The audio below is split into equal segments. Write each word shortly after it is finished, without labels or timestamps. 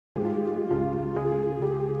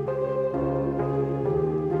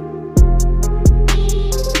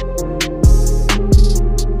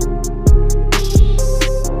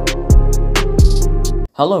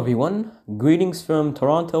Hello everyone, greetings from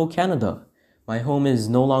Toronto, Canada. My home is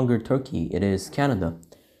no longer Turkey, it is Canada.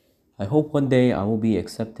 I hope one day I will be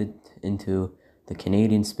accepted into the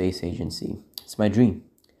Canadian Space Agency. It's my dream.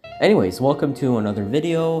 Anyways, welcome to another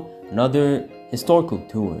video, another historical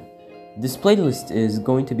tour. This playlist is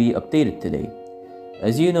going to be updated today.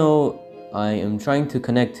 As you know, I am trying to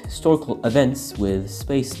connect historical events with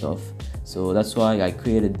space stuff, so that's why I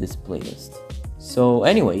created this playlist. So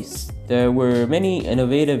anyways, there were many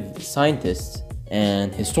innovative scientists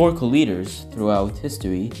and historical leaders throughout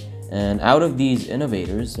history, and out of these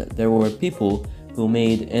innovators, there were people who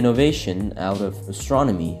made innovation out of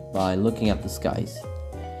astronomy by looking at the skies.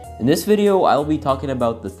 In this video, I'll be talking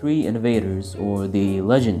about the three innovators or the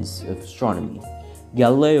legends of astronomy: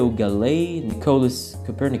 Galileo Galilei, Nicolaus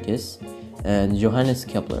Copernicus, and Johannes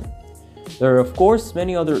Kepler. There are of course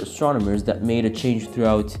many other astronomers that made a change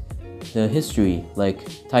throughout the history, like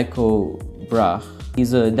Tycho Brahe.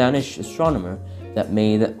 He's a Danish astronomer that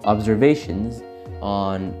made observations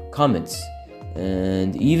on comets,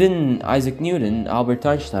 and even Isaac Newton, Albert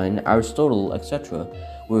Einstein, Aristotle, etc.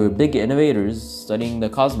 were big innovators studying the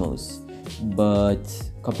cosmos. But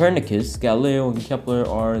Copernicus, Galileo, and Kepler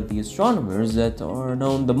are the astronomers that are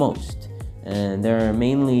known the most, and they're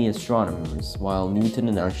mainly astronomers, while Newton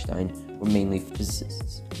and Einstein were mainly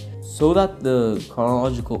physicists. So that the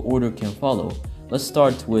chronological order can follow, let's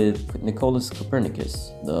start with Nicolaus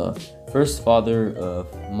Copernicus, the first father of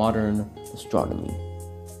modern astronomy.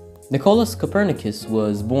 Nicolaus Copernicus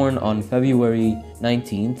was born on February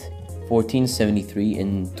 19th, 1473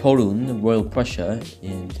 in Torun, Royal Prussia,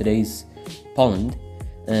 in today's Poland,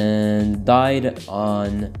 and died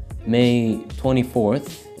on May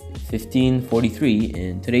 24th, 1543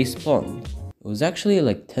 in today's Poland. It was actually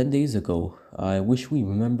like 10 days ago. I wish we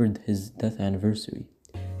remembered his death anniversary.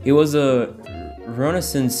 He was a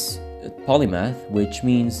Renaissance polymath, which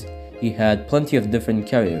means he had plenty of different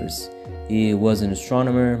careers. He was an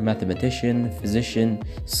astronomer, mathematician, physician,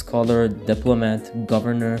 scholar, diplomat,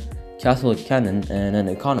 governor, Catholic canon, and an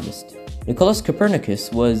economist. Nicolaus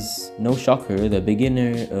Copernicus was, no shocker, the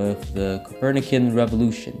beginner of the Copernican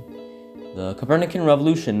revolution. The Copernican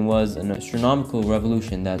revolution was an astronomical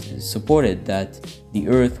revolution that supported that the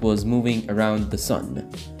Earth was moving around the Sun,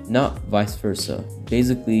 not vice versa,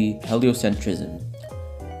 basically heliocentrism.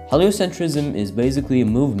 Heliocentrism is basically a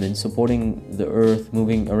movement supporting the Earth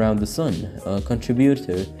moving around the Sun. A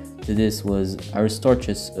contributor to this was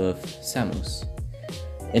Aristarchus of Samos.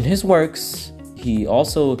 In his works, he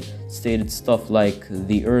also stated stuff like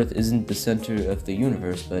the Earth isn't the center of the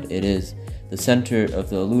universe, but it is the center of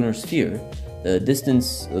the lunar sphere. The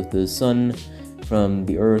distance of the Sun from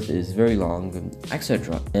the Earth is very long,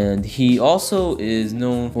 etc. And he also is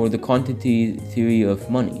known for the quantity theory of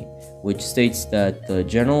money, which states that the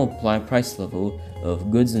general price level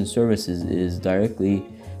of goods and services is directly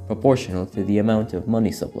proportional to the amount of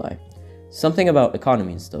money supply. Something about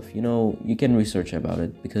economy and stuff, you know, you can research about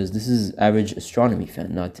it, because this is average astronomy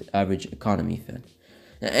fan, not average economy fan.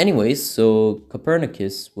 Anyways, so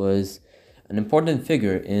Copernicus was an important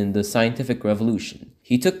figure in the scientific revolution.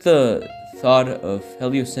 He took the thought of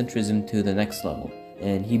heliocentrism to the next level,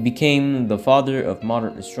 and he became the father of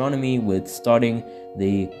modern astronomy with starting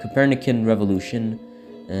the Copernican revolution.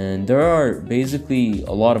 And there are basically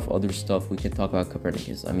a lot of other stuff we can talk about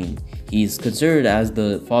Copernicus. I mean, he's considered as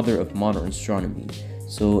the father of modern astronomy.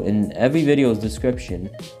 So in every video's description,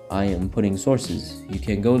 I am putting sources. You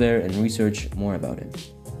can go there and research more about him.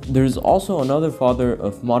 There's also another father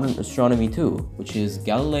of modern astronomy too, which is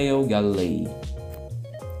Galileo Galilei.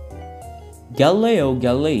 Galileo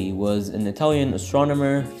Galilei was an Italian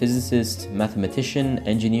astronomer, physicist, mathematician,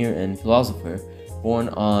 engineer, and philosopher, born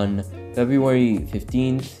on February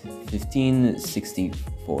 15th,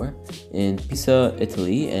 1564 in Pisa,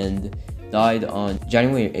 Italy, and died on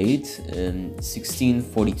January 8th,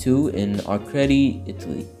 1642 in Arceti,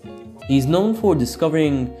 Italy. He's known for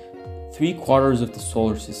discovering 3/4 of the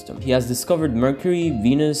solar system. He has discovered Mercury,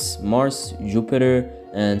 Venus, Mars, Jupiter,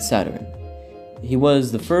 and Saturn. He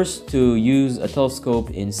was the first to use a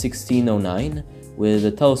telescope in 1609, with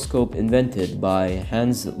a telescope invented by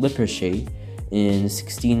Hans Lippershey in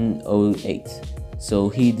 1608. So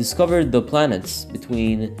he discovered the planets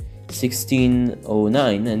between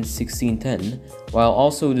 1609 and 1610, while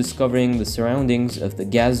also discovering the surroundings of the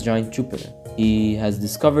gas giant Jupiter. He has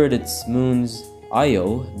discovered its moons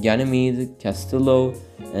Io, Ganymede, Castillo,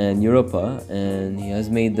 and Europa, and he has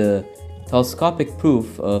made the telescopic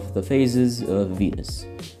proof of the phases of Venus.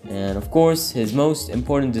 And of course, his most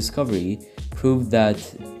important discovery proved that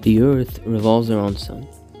the Earth revolves around the Sun.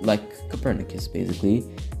 Like Copernicus, basically,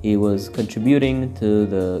 he was contributing to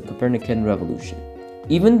the Copernican revolution.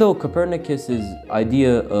 Even though Copernicus's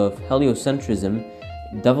idea of heliocentrism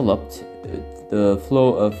developed the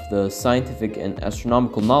flow of the scientific and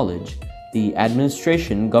astronomical knowledge, the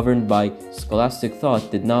administration governed by scholastic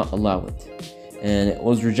thought did not allow it, and it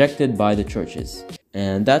was rejected by the churches.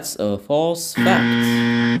 And that's a false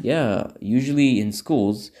fact. Yeah, usually in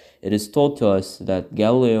schools, it is told to us that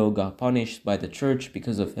Galileo got punished by the church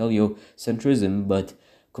because of heliocentrism, but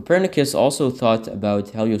Copernicus also thought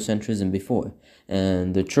about heliocentrism before,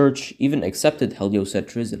 and the church even accepted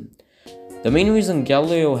heliocentrism. The main reason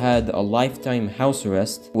Galileo had a lifetime house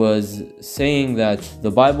arrest was saying that the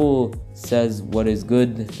Bible says what is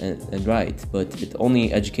good and right, but it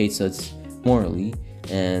only educates us morally.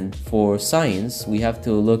 And for science, we have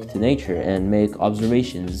to look to nature and make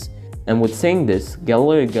observations. And with saying this,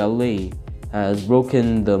 Galileo Galilei has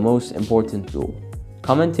broken the most important rule.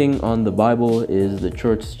 Commenting on the Bible is the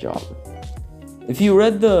church's job. If you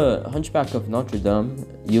read The Hunchback of Notre Dame,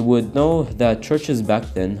 you would know that churches back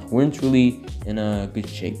then weren't really in a good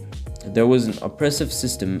shape. There was an oppressive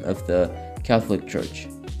system of the Catholic Church.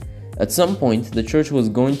 At some point, the church was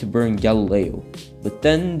going to burn Galileo, but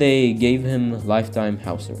then they gave him lifetime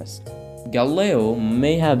house arrest. Galileo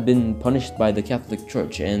may have been punished by the Catholic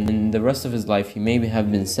Church, and in the rest of his life he may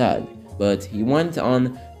have been sad, but he went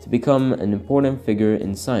on to become an important figure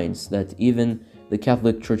in science that even the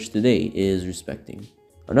Catholic Church today is respecting.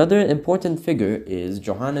 Another important figure is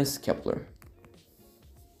Johannes Kepler.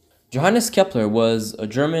 Johannes Kepler was a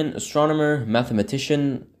German astronomer,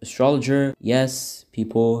 mathematician, astrologer. Yes,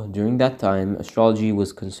 people, during that time, astrology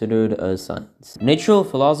was considered a science. Natural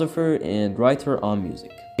philosopher and writer on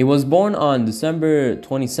music. He was born on December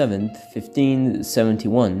 27th,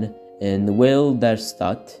 1571 in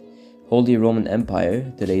Weil-Darmstadt, Holy Roman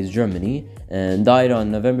Empire, today's Germany, and died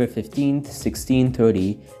on November 15th,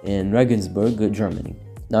 1630 in Regensburg, Germany.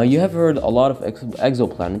 Now, you have heard a lot of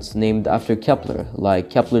exoplanets named after Kepler, like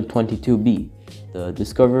Kepler 22b. The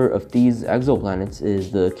discoverer of these exoplanets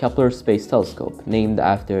is the Kepler Space Telescope, named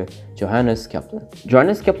after Johannes Kepler.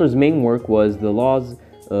 Johannes Kepler's main work was the laws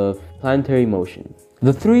of planetary motion.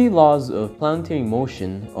 The three laws of planetary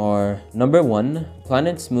motion are: number 1,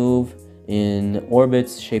 planets move in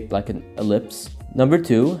orbits shaped like an ellipse. Number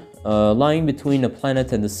 2, a line between a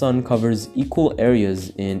planet and the sun covers equal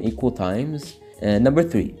areas in equal times. And number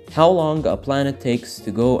 3, how long a planet takes to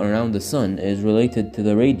go around the sun is related to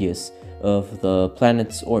the radius of the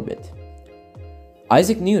planet's orbit.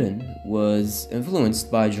 Isaac Newton was influenced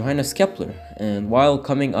by Johannes Kepler, and while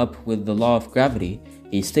coming up with the law of gravity,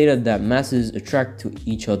 he stated that masses attract to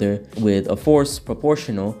each other with a force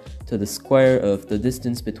proportional to the square of the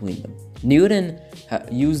distance between them. Newton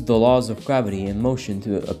used the laws of gravity and motion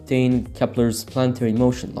to obtain Kepler's planetary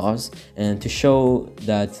motion laws and to show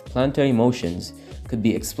that planetary motions could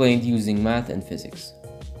be explained using math and physics.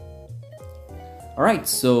 Alright,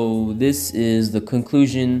 so this is the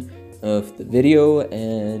conclusion of the video,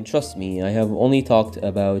 and trust me, I have only talked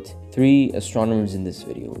about 3 astronomers in this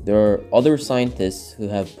video. There are other scientists who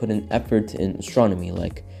have put an effort in astronomy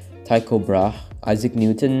like Tycho Brahe, Isaac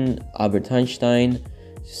Newton, Albert Einstein,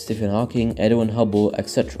 Stephen Hawking, Edwin Hubble,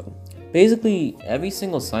 etc. Basically, every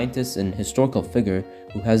single scientist and historical figure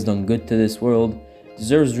who has done good to this world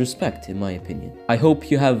deserves respect, in my opinion. I hope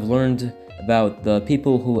you have learned about the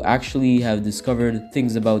people who actually have discovered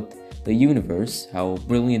things about the universe, how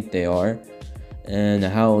brilliant they are, and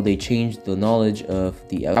how they changed the knowledge of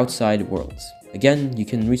the outside worlds. Again, you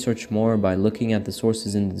can research more by looking at the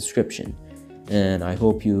sources in the description. And I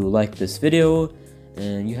hope you liked this video,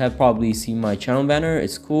 and you have probably seen my channel banner.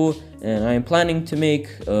 It's cool, and I am planning to make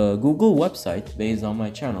a Google website based on my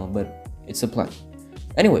channel, but it's a plan.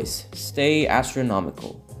 Anyways, stay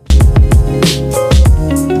astronomical.